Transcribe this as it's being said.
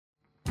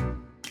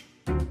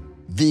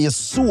Vi är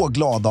så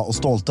glada och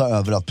stolta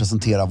över att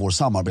presentera vår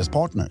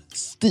samarbetspartner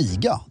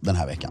Stiga den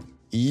här veckan.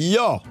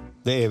 Ja,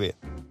 det är vi.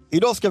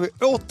 Idag ska vi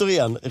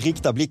återigen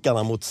rikta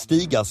blickarna mot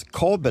Stigas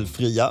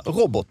kabelfria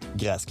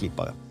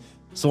robotgräsklippare.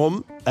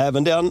 Som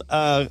även den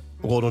är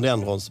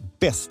rhododendrons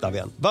bästa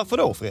vän. Varför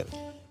då, Fredrik?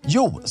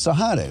 Jo, så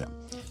här är det.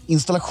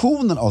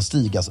 Installationen av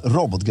Stigas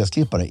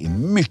robotgräsklippare är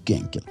mycket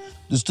enkel.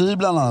 Du styr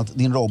bland annat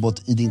din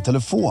robot i din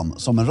telefon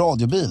som en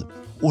radiobil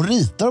och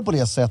ritar på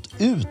det sätt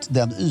ut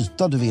den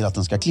yta du vill att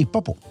den ska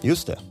klippa på.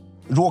 Just det.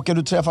 Råkar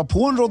du träffa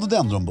på en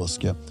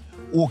rhododendronbuske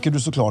åker du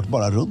såklart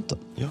bara runt den.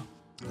 Ja.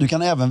 Du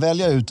kan även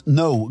välja ut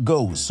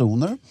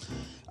no-go-zoner,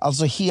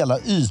 alltså hela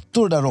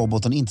ytor där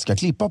roboten inte ska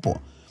klippa på.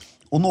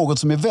 Och något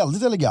som är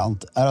väldigt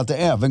elegant är att det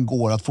även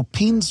går att få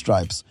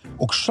pinstripes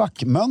och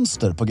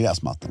schackmönster på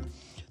gräsmattan.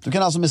 Du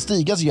kan alltså med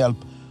Stigas hjälp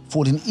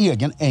få din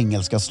egen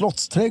engelska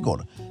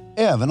slottsträdgård,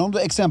 även om du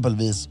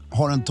exempelvis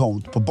har en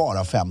tomt på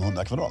bara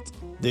 500 kvadrat.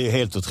 Det är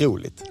helt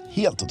otroligt.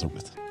 Helt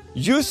otroligt.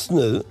 Just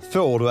nu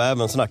får du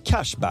även såna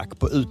cashback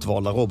på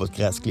utvalda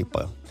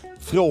robotgräsklippare.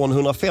 Från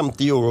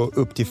 150 euro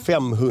upp till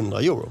 500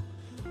 euro.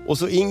 Och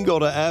så ingår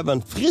det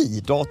även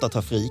fri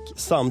datatrafik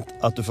samt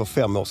att du får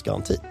 5 års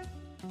garanti.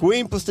 Gå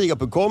in på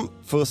stiga.com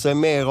för att se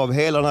mer av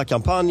hela den här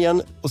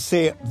kampanjen och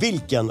se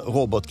vilken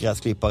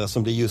robotgräsklippare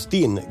som blir just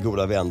din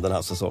goda vän den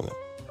här säsongen.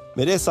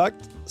 Med det sagt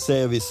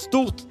säger vi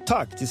stort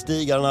tack till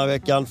Stiga den här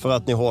veckan för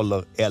att ni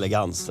håller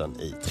elegansen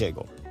i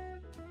trädgården.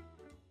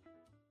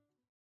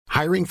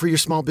 Hiring for your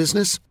small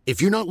business?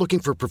 If you're not looking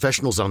for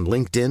professionals on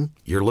LinkedIn,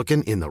 you're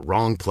looking in the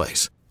wrong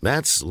place.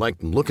 That's like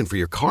looking for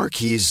your car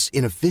keys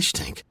in a fish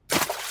tank.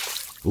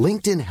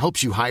 LinkedIn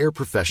helps you hire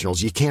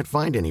professionals you can't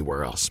find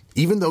anywhere else,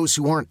 even those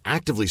who aren't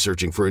actively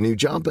searching for a new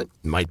job but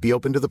might be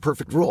open to the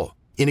perfect role.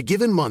 In a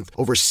given month,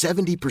 over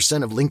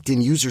 70% of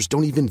LinkedIn users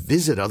don't even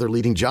visit other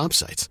leading job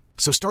sites.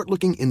 So start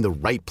looking in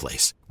the right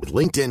place. With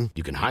LinkedIn,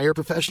 you can hire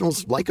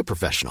professionals like a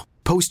professional.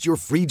 Post your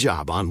free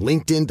job on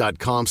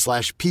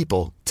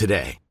linkedin.com/people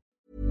today.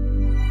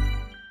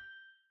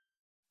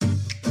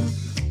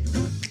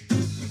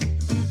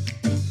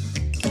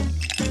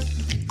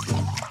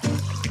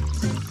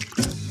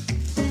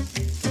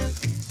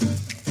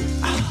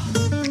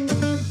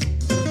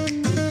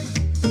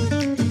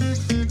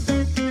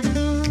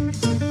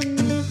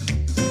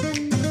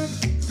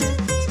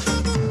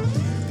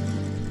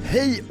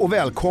 Hej och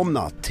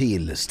välkomna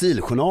till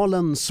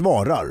Stiljournalen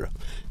svarar.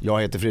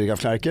 Jag heter Fredrik af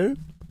Klerker.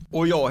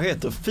 Och jag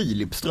heter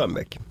Filip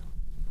Strömbäck.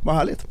 Vad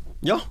härligt.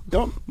 Ja.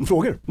 Ja,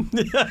 frågor.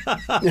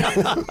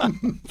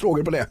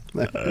 Frågor på det.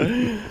 Nej.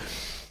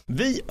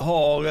 Vi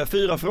har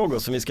 4 frågor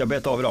som vi ska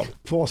beta av idag.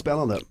 Vad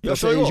spännande. Jag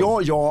kör säger igång.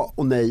 ja, ja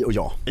och nej och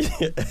ja.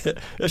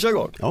 Jag kör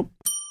igång. Ja.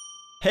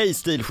 Hej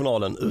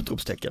Stiljournalen,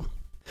 utropstecken.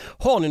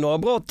 Har ni några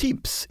bra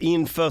tips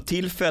inför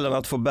tillfällen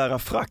att få bära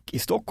frack i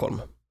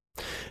Stockholm?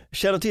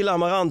 Känner till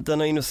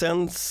Amaranten och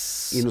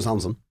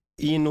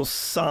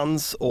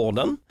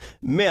Innocensorden,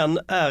 men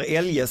är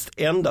eljest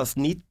endast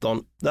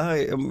 19. Det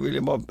här vill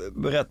jag bara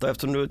berätta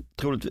eftersom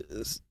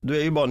du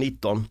är ju bara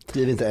 19.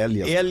 Skriv inte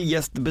eljest.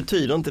 Eljest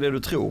betyder inte det du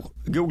tror.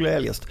 Googla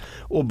eljest.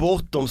 Och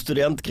bortom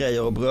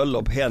studentgrejer och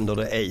bröllop händer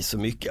det ej så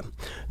mycket.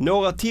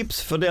 Några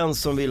tips för den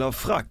som vill ha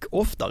frack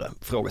oftare?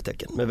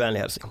 Frågetecken, med vänlig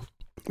hälsning.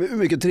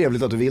 Mycket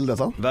trevligt att du vill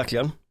detta.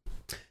 Verkligen.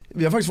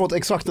 Vi har faktiskt fått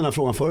exakt den här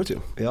frågan förut ju.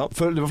 Ja.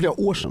 För det var flera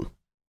år sedan.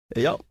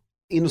 Ja.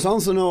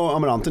 Innocensen och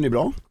Amaranten är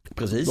bra.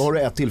 Precis. Då har du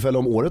ett tillfälle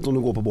om året om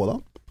du går på båda.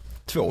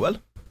 2 väl?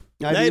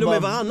 Nej, de är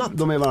varannat.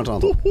 De är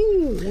varannat.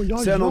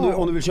 Sen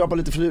om du vill köpa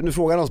lite flyg, nu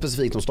frågar han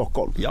specifikt om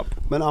Stockholm. Ja.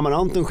 Men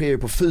Amaranten sker ju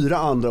på 4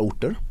 andra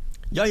orter.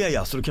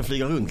 Ja, så du kan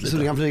flyga runt lite. Så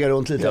du kan flyga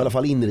runt lite, i alla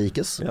fall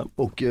inrikes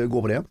och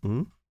gå på det.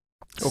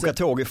 Åka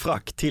tåg i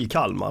frack till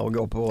Kalmar och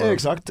gå på...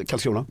 Exakt,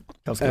 Karlskrona.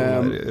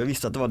 Jag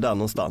visste att det var där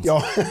någonstans.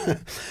 Ja,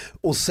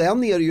 och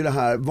sen är det ju det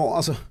här,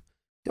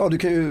 du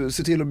kan ju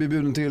se till att bli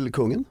bjuden till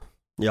kungen.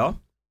 Ja.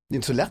 Det är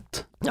inte så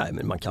lätt. Nej,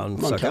 men man kan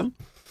försöka.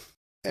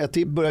 Ett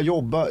tips, börja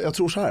jobba, jag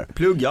tror så här.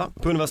 Plugga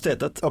på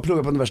universitetet. Ja,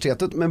 plugga på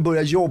universitetet, men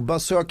börja jobba,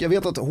 sök. Jag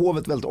vet att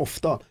hovet väldigt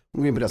ofta, om du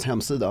går in på deras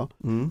hemsida,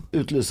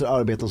 utlyser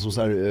arbeten som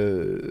så här,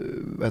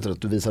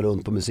 att du visar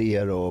runt på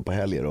museer och på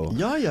helger. Och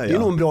Ja. Det är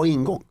nog en bra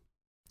ingång.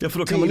 Ja, för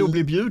då kan man nog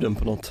bli bjuden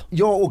på något.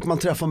 Ja, och man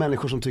träffar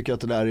människor som tycker att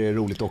det där är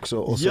roligt också.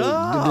 Och så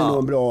det blir nog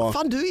en bra...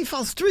 Fan, du är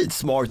fan street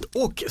smart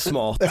och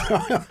smart.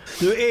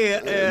 Du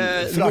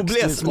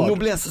är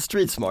noblesse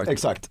street smart.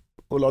 Exakt,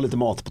 och la lite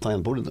mat på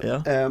tangentbordet.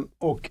 Ja.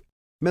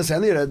 Men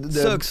sen är det...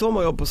 Sök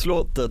sommarjobb på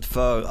slottet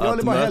för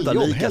att möta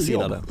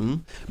likasinnade.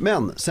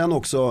 Men sen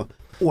också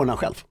ordna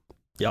själv.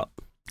 Ja.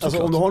 Alltså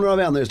om du har några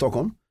vänner i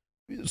Stockholm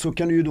så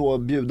kan du ju då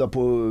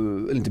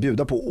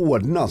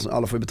ordna,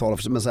 alla får ju betala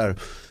för sig, men så här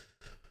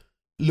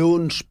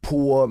lunch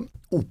på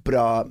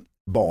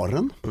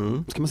Operabaren.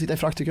 Ska man sitta i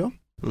frack tycker jag.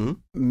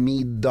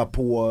 Middag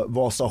på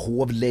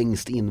Vasahov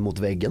längst in mot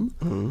väggen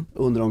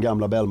under de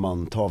gamla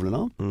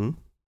Bellman-tavlorna.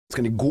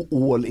 Ska ni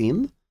gå all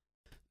in,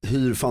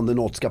 hyr van den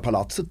Notska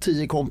palatset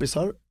 10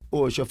 kompisar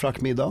och kör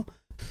frackmiddag.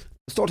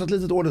 Starta ett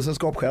litet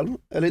ordersällskap själv,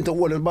 eller inte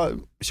order, bara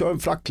kör en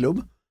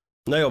frackklubb.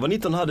 När jag var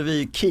 19 hade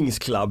vi Kings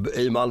Club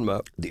i Malmö.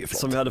 Det är flott.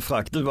 Som vi hade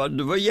frakt.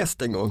 Du var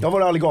gäst en gång. Jag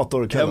var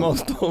alligator. Hemma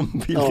hos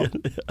dem. Ja.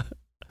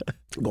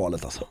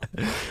 Galet alltså.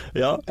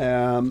 Ja.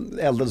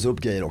 Eldades upp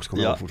grejer också,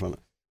 kommer jag Ja. ihåg fortfarande.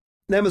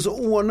 Nej men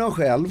så ordna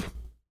själv.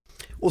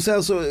 Och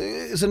sen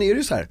är det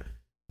ju så här.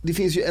 Det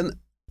finns ju en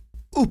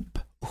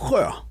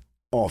uppsjö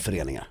av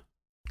föreningar.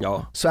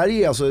 Ja.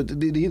 Sverige är alltså,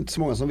 det är inte så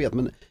många som vet,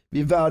 men vi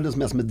är världens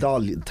mest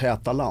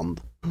medaljtäta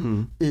land.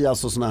 I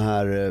alltså såna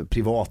här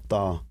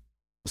privata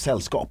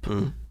sällskap.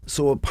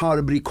 Så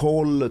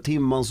Parbricol,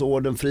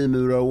 Timmansorden,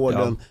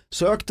 Frimurarorden,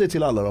 sök dig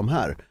till alla de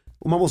här.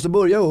 Och man måste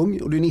börja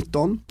ung, och du är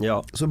 19.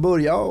 Ja. Så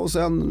börja och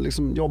sen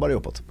liksom jobba dig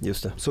uppåt.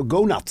 Just det. Så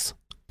go nuts.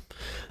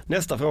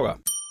 Nästa fråga.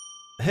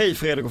 Hej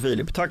Fredrik och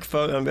Filip, tack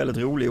för en väldigt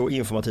rolig och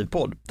informativ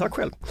podd. Tack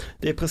själv.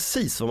 Det är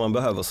precis vad man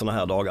behöver såna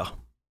här dagar.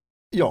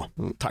 Ja,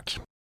 tack.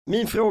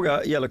 Min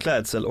fråga gäller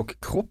klädsel och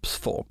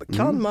kroppsform.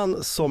 Kan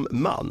man som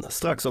man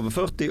strax över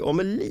 40 och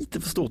med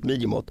lite för stort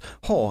midjemått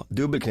ha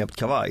dubbelknäppt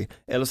kavaj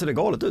eller ser det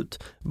galet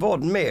ut?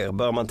 Vad mer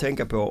bör man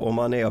tänka på om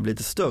man är av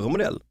lite större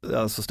modell,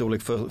 alltså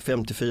storlek för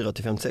 54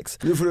 till 56?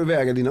 Nu får du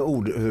väga dina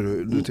ord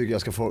hur du tycker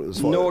jag ska få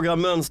svara. Några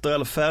mönster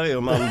eller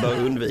färger man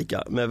bör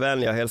undvika. Med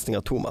vänliga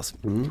hälsningar Thomas.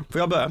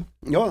 Får jag börja?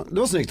 Ja, det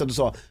var snyggt att du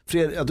sa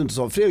att du inte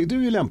sa Fredrik, du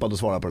är ju lämpad att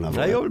svara på den här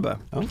frågan. Nej, jag vill börja.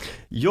 Ja.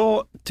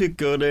 Jag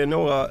tycker det är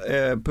några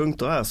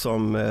punkter här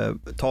som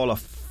talar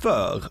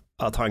för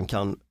att han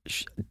kan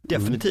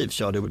definitivt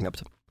köra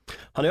dubbelknäppt.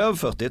 Han är över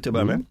 40 till att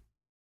börja med.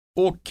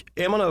 Och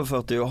är man över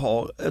 40 och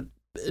har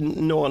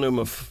några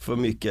nummer för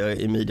mycket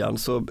i midjan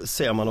så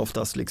ser man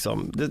oftast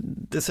liksom,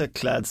 det ser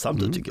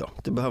klädsamt ut tycker jag.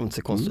 Det behöver inte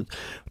se konstigt ut.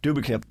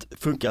 Dubbelknäppt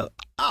funkar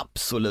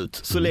absolut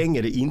så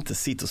länge det inte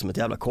sitter som ett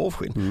jävla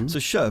korvskinn. Så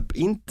köp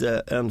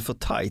inte en för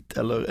tight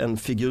eller en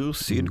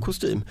figursydd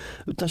kostym,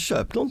 utan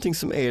köp någonting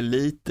som är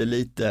lite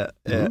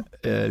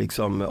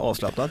liksom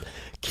avslappnat.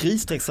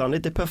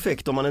 Krisstrecksrandigt är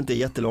perfekt om man inte är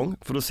jättelång,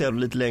 för då ser du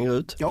lite längre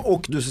ut. Ja,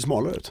 och du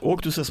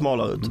ser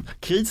smalare ut.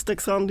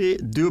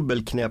 Krisstrecksrandig,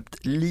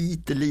 dubbelknäppt,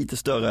 lite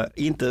större,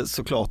 inte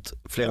såklart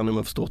flera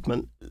nummer för stort,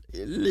 men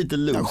lite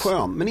loose. Ja,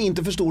 skön, men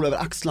inte för stor över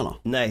axlarna.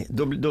 Nej,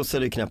 då ser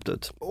det knäppt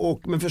ut.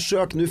 Men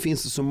försök, nu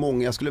finns det så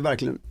många, jag skulle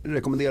verkligen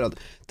rekommendera att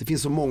det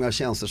finns så många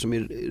tjänster som är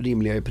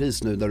rimliga i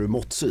pris nu där du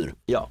måttsyr.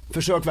 Ja.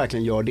 Försök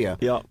verkligen göra det,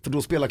 för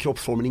då spelar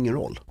kroppsformen ingen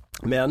roll.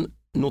 Men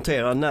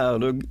notera, när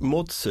du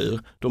måttsyr,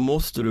 då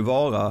måste du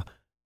vara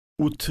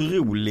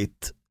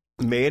otroligt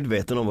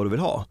medveten om vad du vill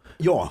ha.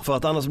 Ja. För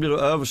att annars blir du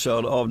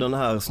överkörd av den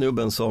här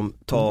snubben som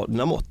tar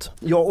dina mått.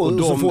 Ja, och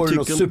så får du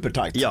något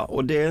supertight. Ja,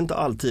 och det är inte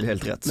alltid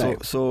helt rätt.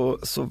 Så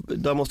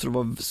där måste du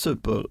vara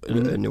super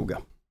noga.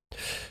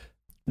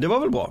 Det var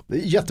väl bra?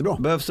 Jättebra.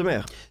 Behövs det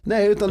mer?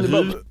 Nej, utan det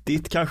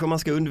rutigt kanske man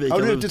ska undvika.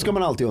 Ja, rutigt ska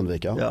man alltid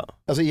undvika. Ja.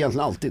 Alltså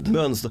egentligen alltid.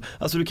 Mönster.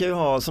 Alltså du kan ju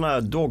ha sån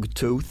här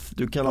dogtooth,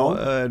 du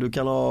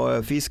kan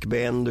ha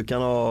fiskben, du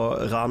kan ha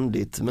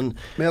randigt. Men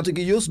jag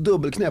tycker just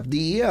dubbelknäpp,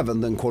 det är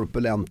även den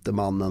korpulente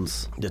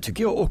mannens. Det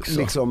tycker jag också.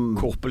 Liksom,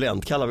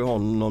 korpulent kallar vi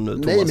honom nu,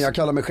 Thomas. Nej, men jag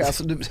kallar mig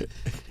alltså,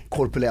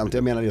 korpulent,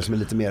 jag menar det som är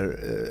lite mer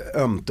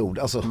ömt ord.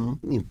 Alltså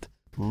inte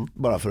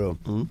bara för att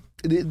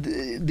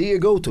det är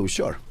go-to,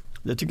 kör.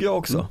 Det tycker jag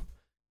också.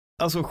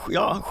 Alltså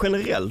ja,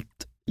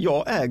 generellt,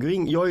 jag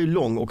är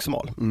lång och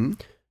smal.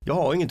 Jag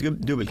har inget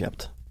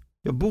dubbelknäppt.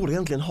 Jag borde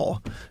egentligen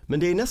ha, men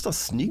det är nästan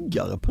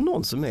snyggare på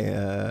någon som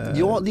är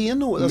ja, det är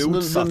nog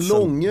alltså, den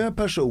långa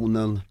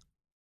personen.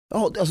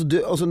 Ja,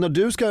 alltså när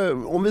du ska,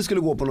 om vi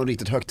skulle gå på något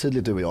riktigt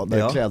högtidligt du och jag,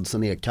 där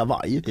klädseln är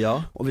kavaj,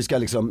 och vi ska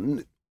liksom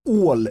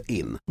all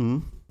in,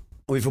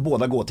 och vi får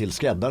båda gå till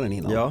skräddaren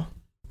innan,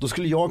 då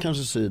skulle jag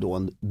kanske sy då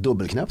en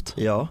dubbelknäppt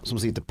som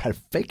sitter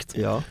perfekt.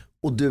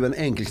 Och du en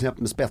enkelknäppt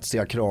med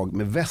spetsiga krag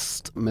med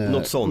väst med,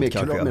 något sånt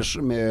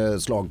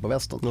med slag på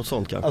västen. Något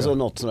sånt kanske. Alltså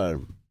något sådär.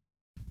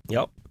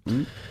 Ja.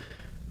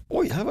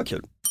 Oj, det här var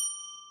kul.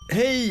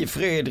 Hej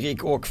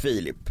Fredrik och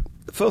Filip.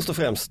 Först och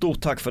främst,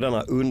 stort tack för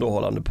denna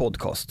underhållande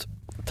podcast.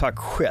 Tack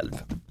själv.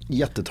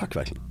 Jättetack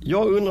verkligen.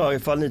 Jag undrar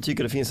ifall ni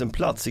tycker det finns en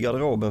plats i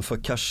garderoben för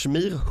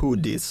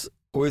kashmir-hoodies,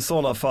 och i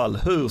sådana fall,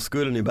 hur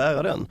skulle ni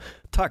bära den?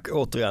 Tack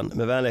återigen,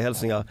 med vänliga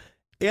hälsningar.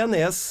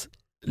 NS,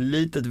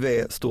 litet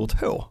V,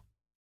 stort H.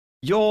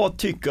 Jag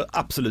tycker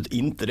absolut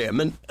inte det,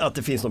 men att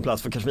det finns någon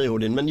plats för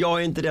kashmirhoodien, men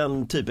jag är inte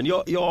den typen.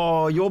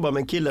 Jag jobbar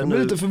med en kille nu. Jag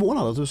blev lite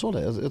förvånad att du sa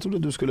det. Jag trodde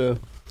du skulle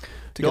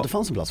tycka att det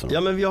fanns en plats för den.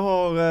 Ja, men vi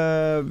har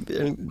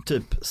en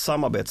typ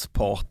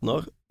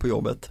samarbetspartner på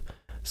jobbet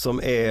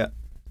som är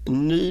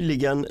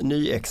nyligen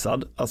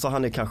nyexad. Alltså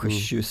han är kanske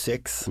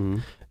 26.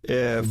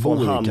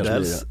 Från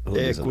Handels,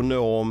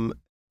 ekonom,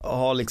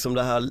 har liksom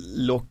det här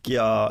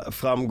lockiga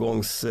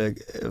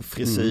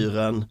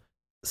framgångsfrisyren,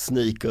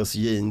 sneakers,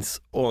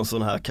 jeans och en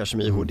sån här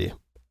kashmir hoodie.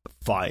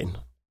 Fine.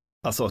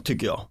 Alltså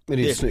tycker jag. Men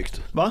det är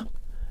snyggt. Va?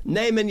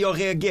 Nej, men jag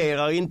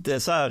reagerar inte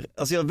så här.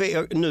 Alltså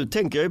nu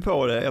tänker jag ju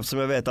på det eftersom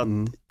jag vet att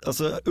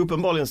alltså,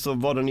 uppenbarligen så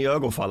var den i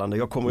ögonfallande.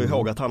 Jag kommer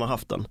ihåg att han har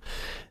haft den.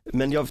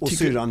 Men jag och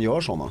syrran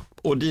gör såna.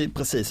 Och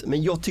precis,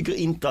 men jag tycker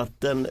inte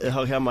att den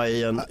hör hemma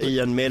i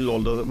en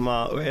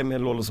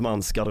medelålders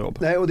mans garderob.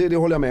 Nej, och det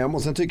håller jag med om.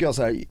 Och sen tycker jag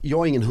så här,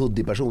 jag är ingen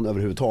hoodie-person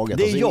överhuvudtaget.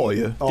 Det är alltså, jag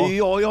ju. Ja. Det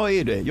är jag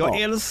är det.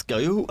 Jag älskar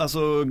ju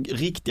alltså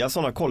riktiga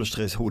sådana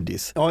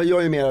college-hoodies. Ja,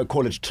 jag är mer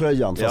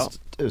college-tröjan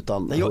fast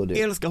utan Nej, hoodie.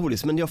 Jag älskar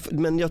hoodies,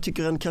 men jag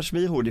tycker en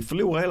kashmir-hoodie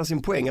förlorar hela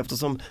sin poäng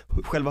eftersom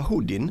själva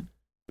hoodien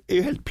är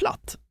ju helt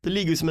platt. Det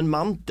ligger ju som en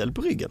mantel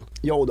på ryggen.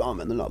 Ja, och du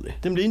använder den aldrig.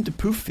 Den blir ju inte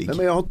puffig.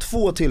 Men jag har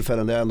 2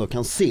 tillfällen där jag ändå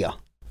kan se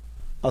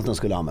att den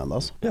skulle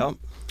användas. Ja.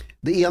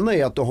 Det ena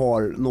är att du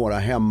har några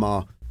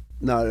hemma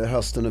när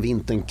hösten och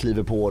vintern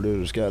kliver på och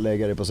du ska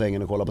lägga dig på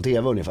sängen och kolla på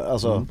tv ungefär.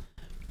 Alltså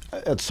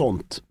ett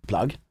sånt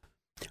plagg.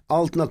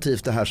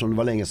 Alternativt det här som det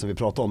var länge sedan vi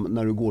pratade om,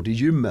 när du går till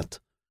gymmet.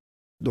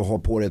 Du har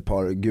på dig ett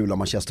par gula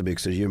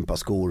manchesterbyxor,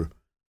 gympaskor,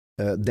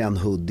 den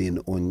hoodien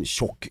och en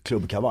tjock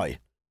klubbkavaj.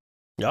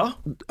 Ja,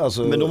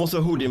 alltså, men då måste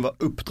hoodien vara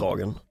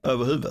uppdragen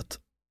över huvudet.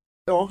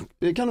 Ja,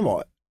 det kan det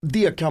vara.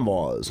 Det kan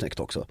vara snyggt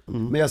också.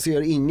 Men jag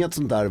ser inget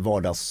sånt där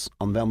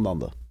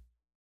vardagsanvändande.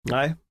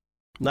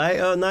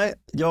 Nej,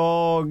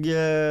 jag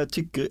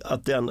tycker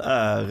att den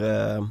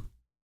är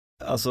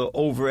alltså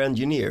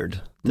over-engineered.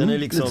 Den är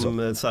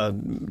liksom så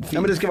här,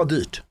 ja, men det ska vara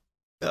dyrt.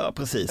 Ja,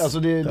 precis.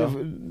 Alltså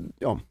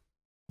ja.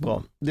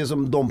 Bra. Det är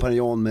som Dom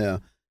Perignon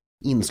med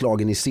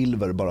inslagen i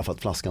silver bara för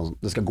att flaskan,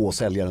 det ska gå och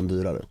sälja den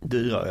dyrare.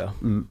 Dyrare, ja.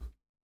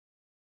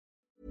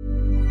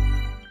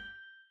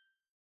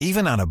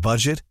 Even on a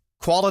budget,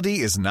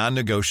 quality is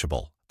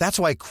non-negotiable. That's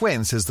why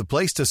Quince is the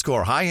place to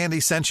score high-end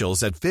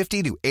essentials at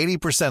 50 to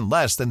 80%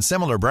 less than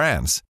similar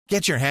brands.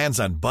 Get your hands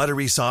on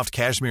buttery soft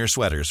cashmere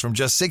sweaters from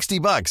just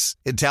 $60,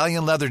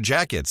 Italian leather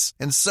jackets,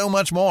 and so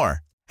much more.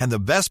 And the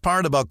best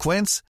part about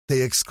Quince,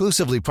 they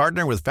exclusively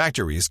partner with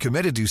factories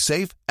committed to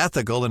safe,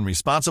 ethical, and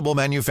responsible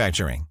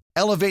manufacturing.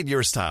 Elevate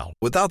your style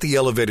without the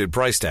elevated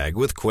price tag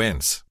with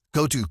Quince.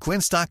 Go to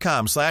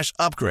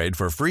quince.com/upgrade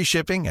for free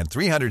shipping and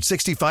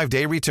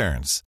 365-day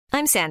returns.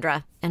 I'm Sandra,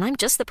 and I'm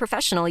just the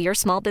professional your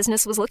small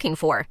business was looking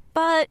for.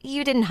 But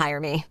you didn't hire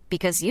me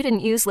because you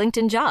didn't use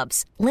LinkedIn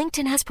Jobs.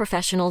 LinkedIn has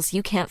professionals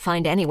you can't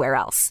find anywhere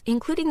else,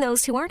 including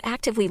those who aren't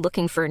actively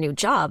looking for a new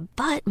job,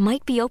 but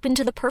might be open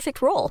to the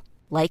perfect role,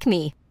 like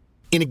me.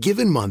 In a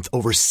given month,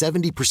 over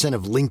 70%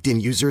 of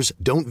LinkedIn users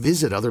don't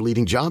visit other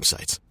leading job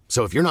sites.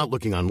 So if you're not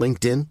looking on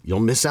LinkedIn,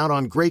 you'll miss out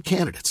on great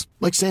candidates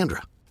like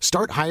Sandra.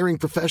 Start hiring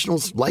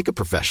professionals like a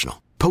professional.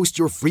 Post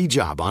your free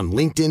job on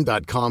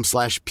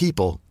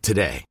linkedin.com/people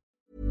today.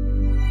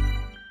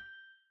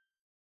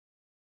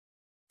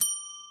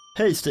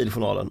 Hej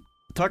Stiljournalen.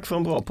 Tack för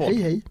en bra podd.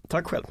 Hej.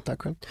 Tack själv.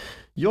 Tack själv.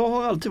 Jag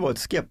har alltid varit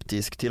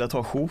skeptisk till att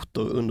ha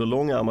skjortor under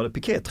långärmade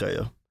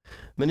pikétröjor.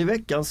 Men i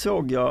veckan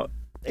såg jag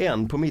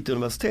en på mitt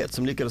universitet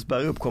som lyckades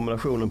bära upp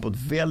kombinationen på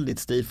ett väldigt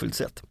stilfullt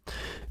sätt.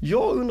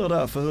 Jag undrar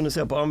därför hur ni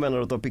ser på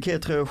användandet av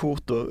pikétröjor och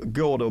skjortor.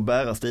 Går det att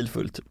bära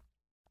stilfullt?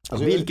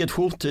 Alltså, vilket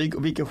skjorttyg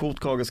och vilken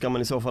skjortkrage ska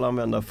man i så fall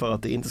använda för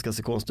att det inte ska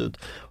se konstigt ut?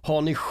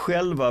 Har ni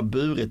själva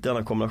burit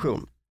denna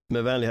kombination?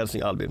 Med vänlig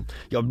hälsning Albin.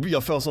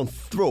 Jag får en sån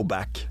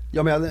throwback.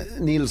 Ja, men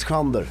Nils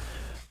Schander.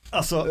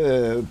 Alltså,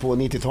 på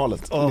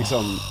 90-talet.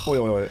 Liksom,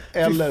 oj.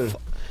 Eller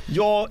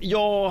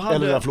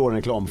Ralph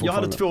Lauren-reklam. Jag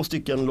hade 2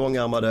 stycken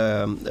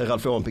långärmade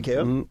Ralph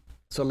Lauren-pikéer.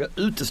 Som jag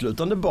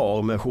uteslutande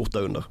bar med skjorta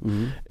under.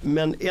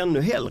 Men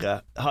ännu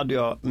hellre hade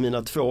jag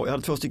jag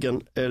hade 2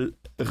 stycken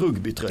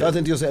rugbytröjor. Jag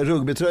tänkte just säga,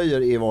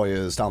 rugbytröjor var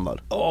ju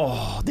standard.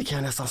 Det kan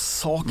jag nästan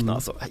sakna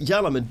alltså.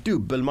 Gärna med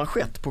dubbel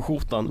manschett på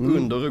skjortan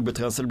under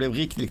rugbytröjan så det blev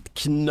riktigt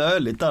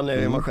knöligt där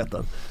nere i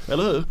manschetten.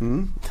 Eller hur?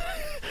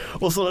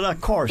 Och sådana där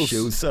car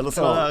shoes eller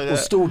sådana där. Och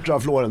stort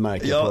Ralph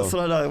Lauren-märke. Ja,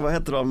 sådana där, vad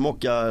heter de?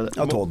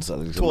 Todds.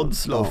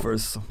 Todds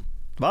loafers.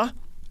 Va?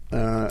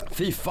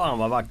 Fy fan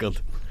vad vackert.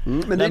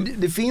 Men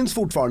det finns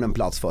fortfarande en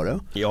plats för det.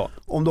 Ja.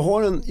 Om du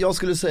har jag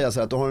skulle säga så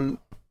här, att du har en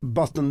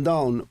button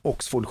down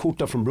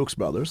Oxford-skjorta från Brooks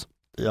Brothers.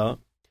 Ja.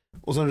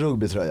 Och så en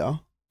rugbytröja.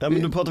 Ja,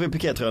 men nu pratar vi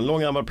pikétröjan,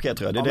 långärmad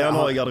pikétröja. Det är det han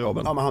har i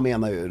garderoben. Ja, men han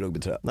menar ju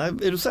rugbytröja. Nej,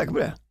 är du säker på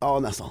det? Ja,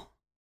 nästan.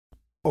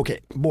 Okej,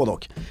 både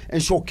och.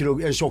 En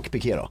tjock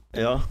piké då.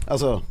 Ja.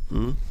 Alltså,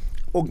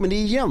 men det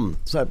är igen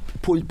så här,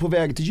 på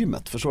väg till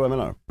gymmet, förstår du vad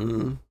jag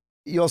menar?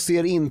 Jag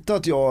ser inte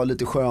att jag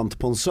lite skönt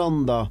på en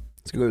söndag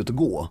ska gå ut och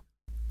gå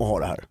och ha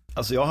det här.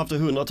 Alltså jag har haft det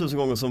 100 000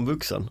 gånger som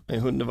vuxen. En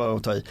hund var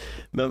att ta i.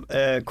 Men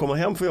kommer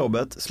hem från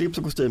jobbet, slips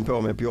och kostym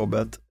på mig på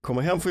jobbet.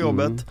 Kommer hem från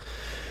jobbet,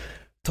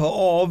 ta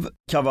av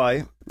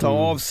kavaj, ta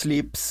av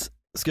slips,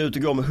 ska ut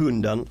och gå med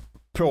hunden.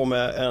 På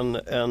med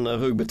en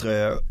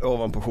rugbytröja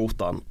ovanpå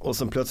skjortan. Och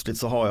sen plötsligt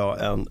så har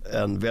jag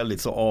en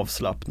väldigt så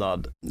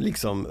avslappnad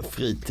liksom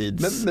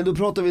fritids... Men då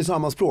pratar vi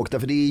samma språk,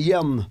 därför det är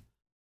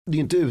ju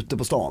inte ute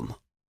på stan.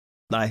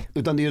 Nej.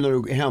 Utan det är ju när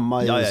du är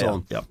hemma i en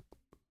sån. Ja.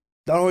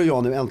 Där har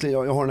jag nu äntligen,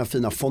 jag har den här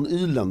fina von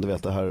Ylen, du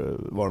vet det här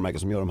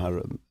varumärket som gör de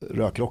här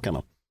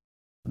rökrockarna.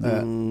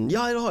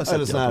 Ja, det har jag sett.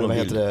 Eller sån här, vad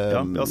heter det?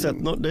 Ja, jag har sett,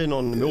 det är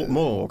någon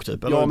morgonrock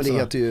typ. Eller ja, men det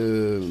heter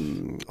ju...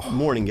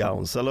 Morning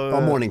gowns, eller?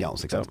 Ja, morning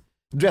gowns, exakt.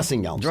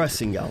 Dressing gowns.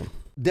 Dressing gown.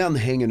 Den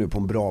hänger nu på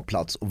en bra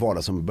plats och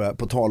vara som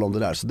på tal om det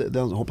där. Så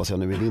den hoppas jag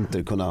nu i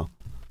vinter kunna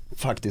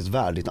faktiskt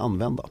värdigt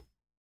använda.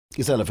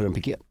 Istället för en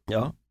piké.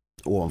 Ja.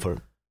 Ovanför.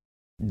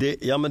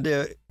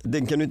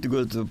 Den kan du inte gå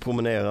ut och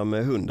promenera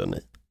med hunden i.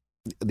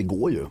 Det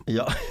går ju.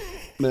 Ja.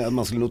 Men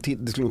det skulle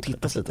nog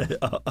tittas lite.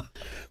 Ja.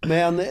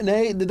 Men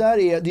nej, det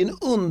är en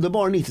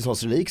underbar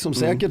 90-talsrelik som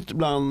säkert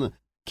bland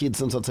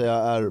kidsen så att säga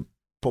är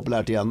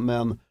populärt igen.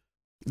 Men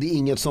det är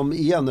inget som,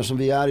 igen, när som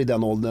vi är i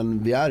den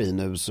åldern vi är i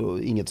nu, så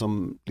inget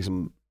som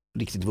liksom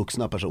riktigt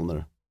vuxna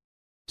personer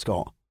ska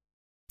ha.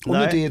 Om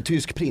det inte är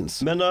tysk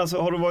prins. Men alltså,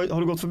 har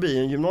du gått förbi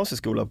en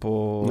gymnasieskola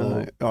på...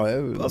 Nej, ja,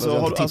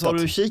 har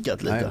du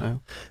kikat lite? Nej.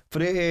 För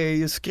det är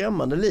ju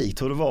skrämmande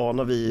likt hur det var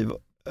när vi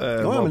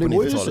var men det på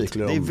går ju 90-talet.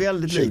 cykler Det är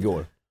väldigt 20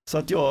 år. Så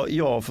att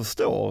jag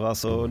förstår,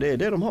 alltså det är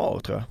det de har,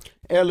 tror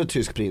jag. Eller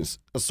tysk prins.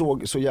 Jag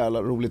såg så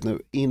jävla roligt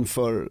nu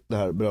inför det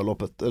här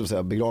bröllopet, eller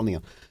säga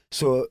begravningen,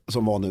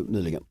 som var nu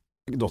nyligen,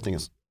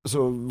 drottningens.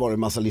 Så var det en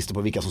massa listor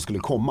på vilka som skulle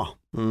komma.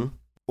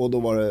 Och då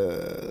var det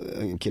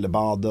en kille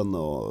Baden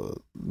och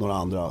några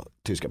andra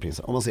tyska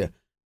prinsar. Om man ser,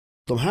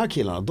 de här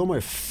killarna, de har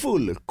ju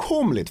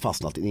fullkomligt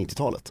fastnat i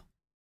 90-talet.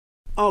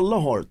 Alla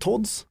har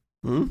Todds,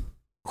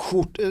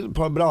 ett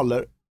par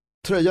brallor,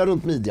 tröja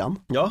runt midjan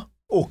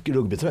och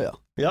rugbytröja.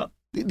 Ja.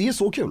 Det är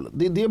så kul.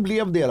 Det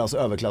blev deras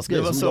överklassgrej.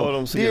 Det var så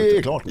de såg ut. Det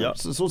är klart. Ja.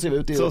 Så ser vi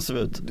ut i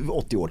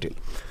 80 år till.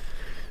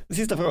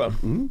 Sista frågan.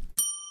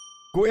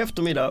 God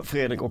eftermiddag,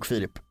 Fredrik och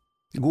Filip.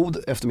 God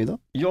eftermiddag.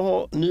 Jag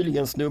har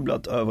nyligen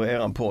snubblat över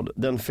eran podd.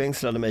 Den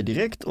fängslade mig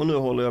direkt och nu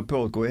håller jag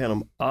på att gå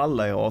igenom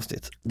alla era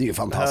avsnitt. Det är ju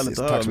fantastiskt.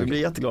 Tack så mycket. Vi blir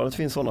jätteglada att det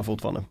finns sådana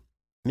fortfarande.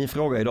 Min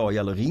fråga idag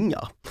gäller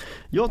ringar.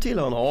 Jag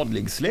tillhör en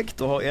adlig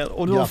släkt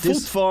och du har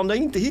fortfarande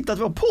inte hittat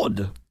vår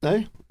podd.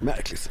 Nej,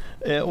 märkligt.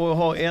 Och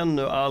har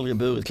ännu aldrig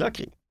burit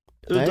klackring.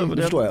 Nej,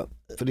 det förstår jag.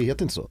 För det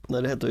heter inte så.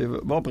 Nej, det heter ju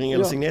vapenring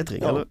eller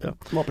signetring. Eller? Ja.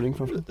 Vapenring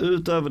framför.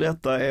 Utöver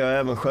detta är jag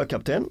även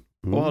sjökapten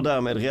och har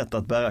därmed rätt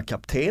att bära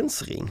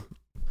kaptensring.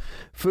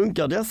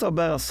 Funkar dessa att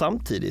bära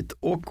samtidigt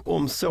och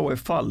om så är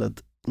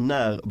fallet,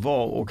 när,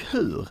 var och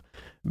hur?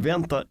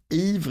 Väntar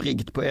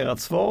ivrigt på ert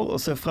svar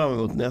och ser fram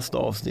emot nästa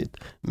avsnitt.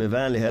 Med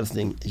vänlig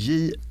hälsning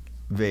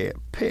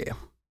JVP.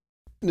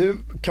 Nu,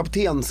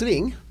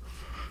 kaptensring.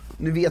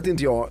 Nu vet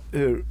inte jag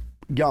hur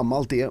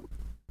gammalt det är.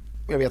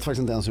 Jag vet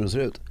faktiskt inte ens hur den ser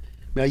ut.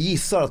 Men jag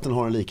gissar att den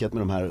har en likhet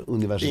med de här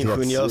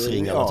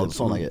ingenjörsringarna. Ja, typ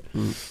sådana grejer.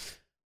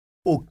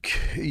 Och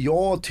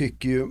jag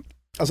tycker ju,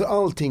 alltså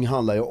allting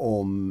handlar ju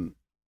om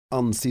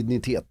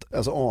ansidnitet,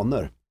 alltså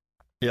aner.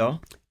 Ja.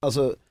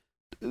 Alltså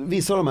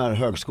vissa av de här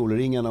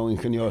högskoleringarna och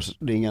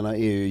ingenjörsringarna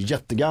är ju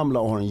jättegamla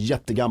och har en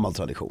jättegammal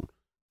tradition.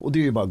 Och det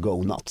är ju bara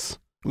go nuts.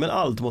 Men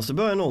allt måste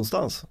börja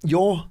någonstans.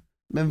 Ja,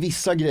 men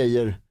vissa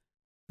grejer,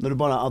 när du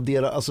bara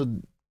adderar, alltså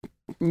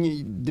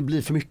det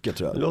blir för mycket,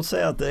 tror jag. Låt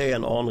säga att det är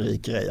en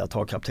anrik grej att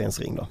ha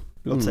kaptensring då.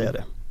 Låt säga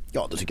det.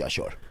 Ja, då tycker jag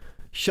kör.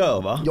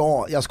 Kör, va?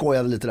 Ja, jag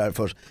skojade lite där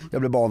först.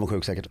 Jag blev bara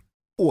avundsjuk säkert.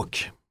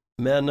 Åk.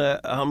 Men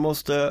han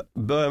måste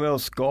börja med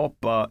att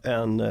skapa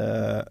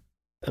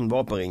en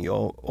vapenring.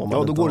 Ja,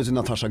 då går det till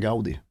Natasha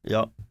Gaudi.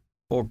 Ja,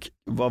 och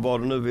vad var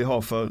det nu vi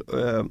har för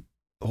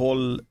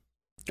håll...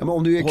 Ja, men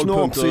om du är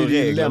knap så är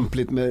det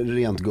lämpligt med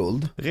rent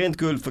guld. Rent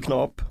guld för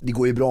knap. Det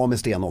går ju bra med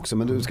sten också,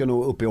 men du ska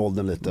nog upp i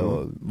åldern lite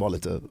och vara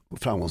lite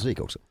framgångsrik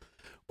också.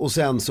 Och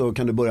sen så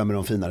kan du börja med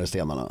de finare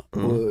stenarna.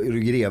 Och är du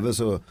greve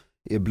så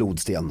är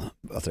blodsten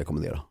att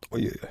rekommendera.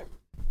 Oj.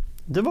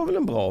 Det var väl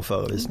en bra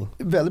förevisning.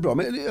 Väldigt bra,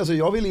 men alltså,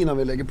 jag vill innan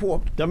vi lägger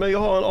på. Ja, men jag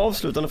har en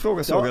avslutande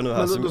fråga nu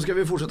här. Men då ska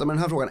vi fortsätta med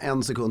den här frågan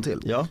en sekund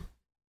till. Ja.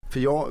 För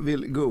jag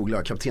vill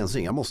googla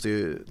kaptensring, jag måste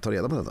ju ta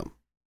reda på detta.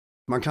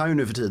 Man kan ju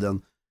nu för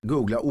tiden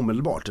googla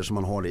omedelbart eftersom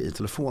man har det i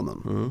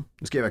telefonen.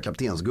 Nu ska jag göra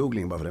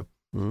kaptensgoogling bara för det.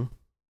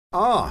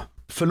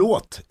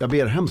 Förlåt, jag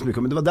ber hemskt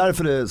mycket, men det var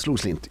därför det slog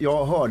slint.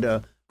 Jag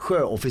hörde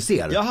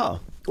sjöofficer. Jaha.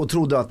 Och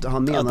trodde att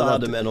han menade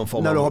att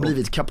när du har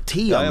blivit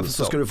kapten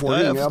så ska du få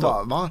en ring. Jag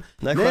bara, va?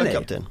 Nej,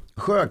 sjökapten.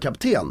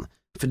 Sjökapten.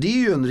 För det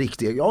är ju en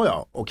riktig,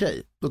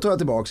 okej. Då tar jag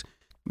tillbaks.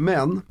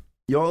 Men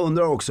jag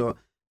undrar också,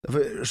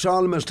 för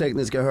Chalmers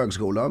tekniska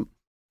högskola,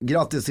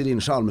 grattis till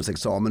din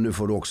Chalmers-examen, nu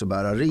får du också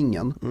bära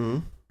ringen.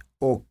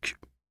 Och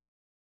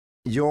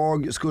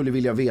jag skulle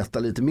vilja veta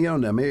lite mer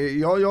om det. Men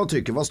jag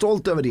tycker, var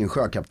stolt över din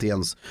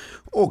sjökaptens.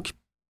 Och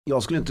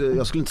jag skulle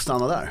inte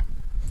stanna där.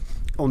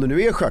 Om du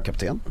nu är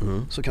sjökapten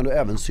så kan du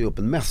även sy upp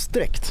en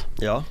mästdräkt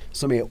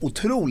som är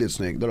otroligt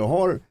snygg. Där du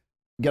har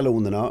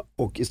galonerna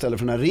och istället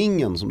för den här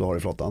ringen som du har i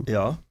flottan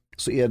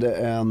så är det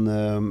en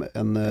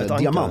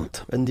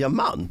diamant. En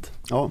diamant?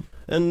 Ja.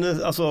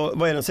 Alltså,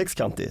 vad är den,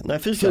 sexkantig? Nej,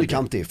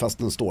 fyrkantig, fast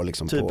den står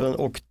liksom typ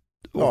på...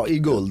 Ja, i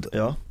guld.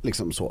 Ja.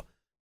 Liksom så.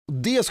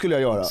 Det skulle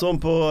jag göra. Som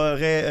på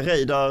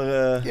Reidar...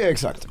 Ja,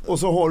 exakt. Och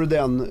så har du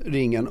den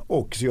ringen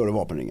och så gör du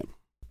vapenringen.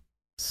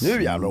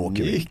 Nu jävlar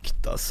åker vi.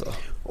 Snyggt alltså.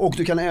 Och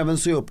du kan även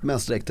sy upp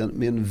mästdräkten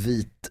med en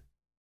vit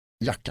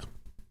jacka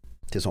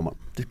till sommaren.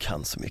 Du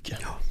kan så mycket.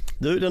 Ja.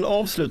 Du, den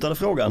avslutande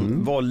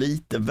frågan var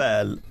lite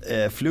väl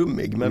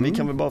flummig, men vi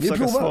kan väl bara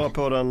försöka svara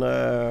på den. Det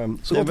är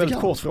en väldigt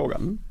kort fråga.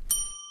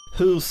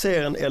 Hur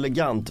ser en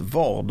elegant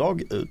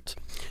vardag ut?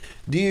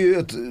 Det är ju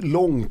ett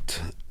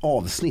långt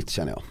avsnitt,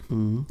 känner jag.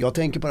 Jag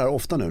tänker på det här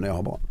ofta nu när jag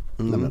har barn.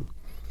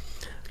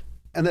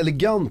 En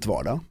elegant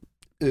vardag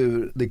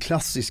ur det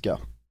klassiska.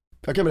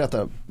 Jag kan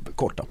berätta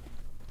korta.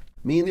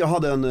 Jag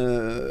hade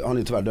han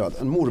är tyvärr död,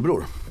 en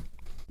morbror.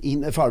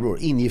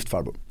 Ingift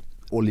farbror.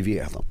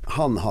 Olivier hette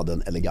han hade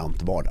en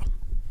elegant vardag.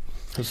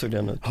 Hur såg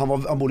den ut?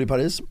 Han bodde i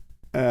Paris,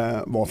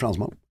 var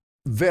fransman.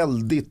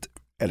 Väldigt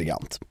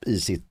elegant i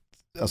sitt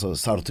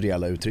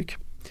sartoriella uttryck.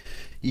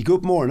 Gick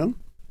upp morgonen,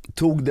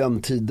 tog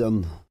den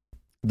tiden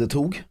det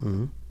tog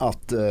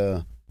att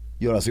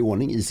göra sig i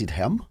ordning i sitt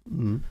hem.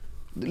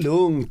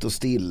 Lugnt och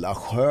stilla,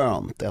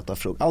 skönt, äta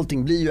frukt.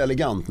 Allting blir ju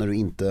elegant när du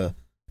inte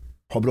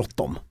har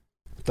bråttom.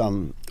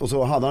 Och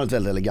så hade han ett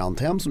väldigt elegant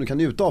hem som du kan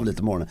njuta av lite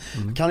på morgonen.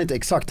 Kan inte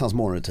exakt hans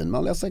morgonrutin, men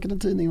han läste säkert en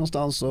tidning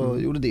någonstans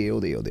och gjorde det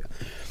och det och det.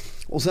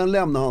 Och sen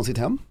lämnade han sitt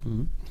hem,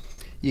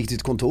 gick till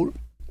sitt kontor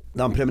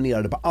där han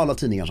prenumererade på alla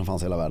tidningar som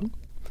fanns i hela världen.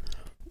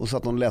 Och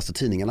satt och läste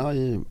tidningarna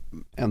i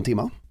 1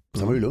 timme.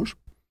 Sen var det lunch.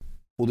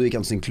 Och då gick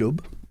han till sin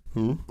klubb.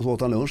 Och så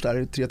åt han lunch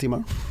där i 3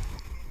 timmar.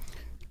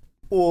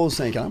 Och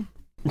sen gick han.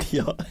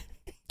 Ja.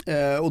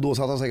 Och då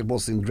satt han säkert på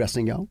sin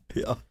dressing gown.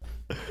 Ja.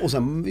 Och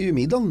sen är ju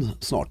middagen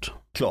snart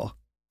klar.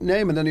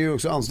 Nej, men den är ju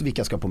också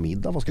vilka ska på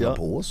middag, vad ska jag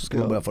på oss? Ska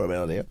man börja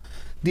förbereda det?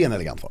 Det är en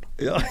elegant vardag.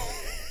 Ja.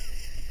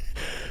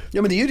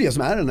 Ja, men det är ju det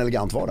som är en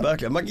elegant vardag.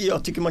 Verkligen.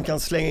 Jag tycker man kan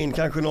slänga in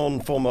kanske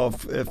någon form av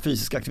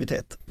fysisk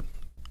aktivitet.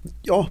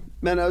 Ja,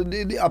 men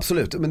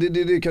absolut. Men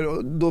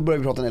då börjar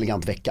vi prata en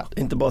elegant vecka.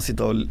 Inte bara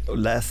sitta och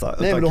läsa.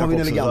 Nej, men då har vi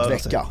en elegant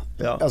vecka.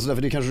 Ja. Alltså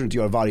därför det kanske du inte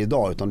gör varje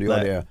dag, utan du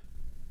gör det.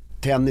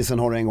 Tennisen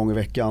har du en gång i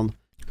veckan.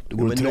 Du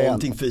går och tränar.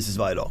 Någonting fysiskt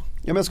varje dag.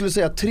 Ja, men jag skulle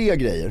säga 3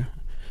 grejer.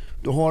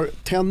 Du har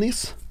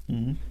tennis.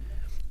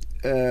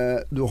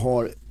 Du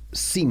har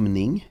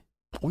simning.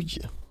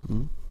 Oj.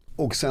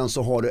 Och sen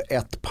så har du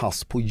ett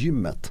pass på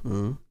gymmet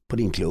på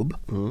din klubb.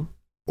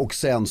 Och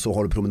sen så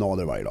har du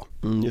promenader varje dag.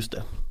 Just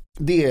det.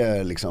 Det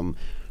är liksom.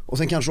 Och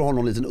sen kanske du har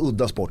någon liten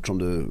udda sport som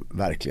du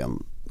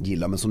verkligen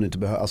gillar, men som du inte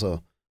behöver,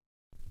 alltså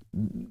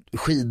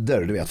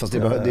skidor, du vet, fast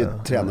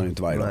det tränar du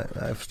inte varje dag.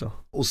 Nej, jag förstår.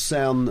 Och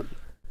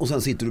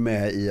sen sitter du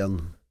med i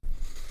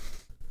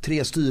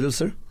 3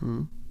 styrelser.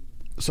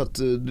 Så att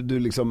du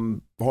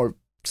liksom har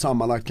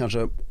sammanlagt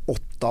kanske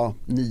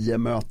 8-9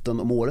 möten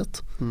om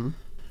året.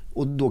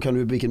 Och då kan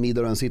du, vilken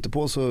middag du än sitter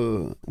på, så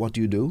what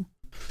do you do?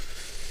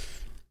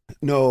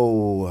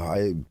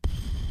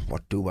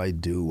 What do I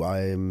do?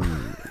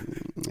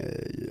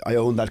 I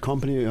own that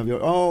company.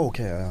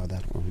 Okay,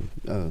 that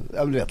one.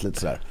 Jag vet lite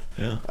sådär.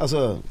 Yeah.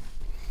 Alltså,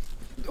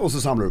 och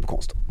så samlar du på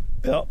konst.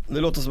 Ja, det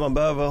låter som man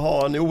behöver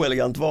ha en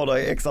oelegant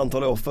vardag i x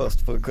antal år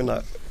först för att kunna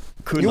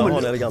ha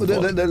en elegant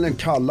vardag. Den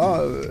kalla,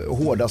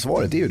 hårda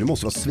svaret är ju, du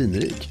måste vara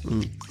svinrik.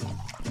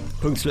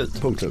 Punkt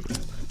slut.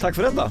 Tack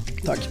för detta.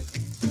 Tack.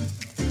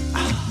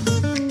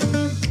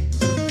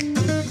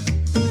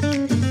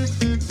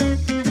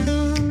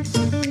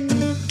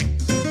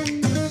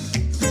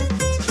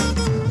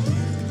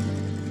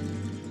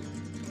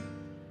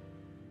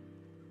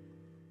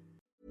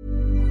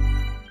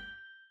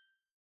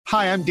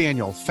 Hi, I'm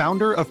Daniel,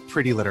 founder of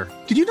Pretty Litter.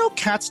 Did you know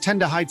cats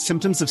tend to hide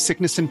symptoms of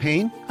sickness and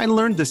pain? I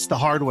learned this the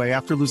hard way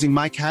after losing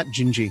my cat,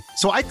 Gingy.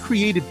 So I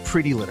created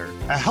Pretty Litter,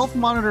 a health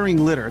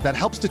monitoring litter that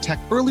helps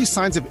detect early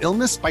signs of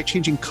illness by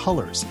changing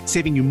colors,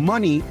 saving you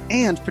money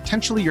and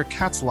potentially your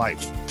cat's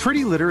life.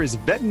 Pretty Litter is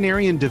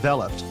veterinarian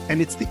developed, and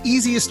it's the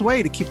easiest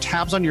way to keep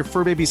tabs on your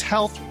fur baby's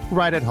health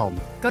right at home.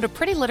 Go to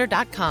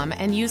prettylitter.com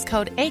and use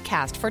code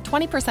ACAST for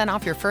 20%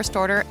 off your first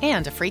order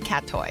and a free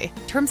cat toy.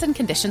 Terms and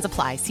conditions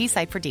apply. See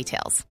site for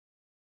details.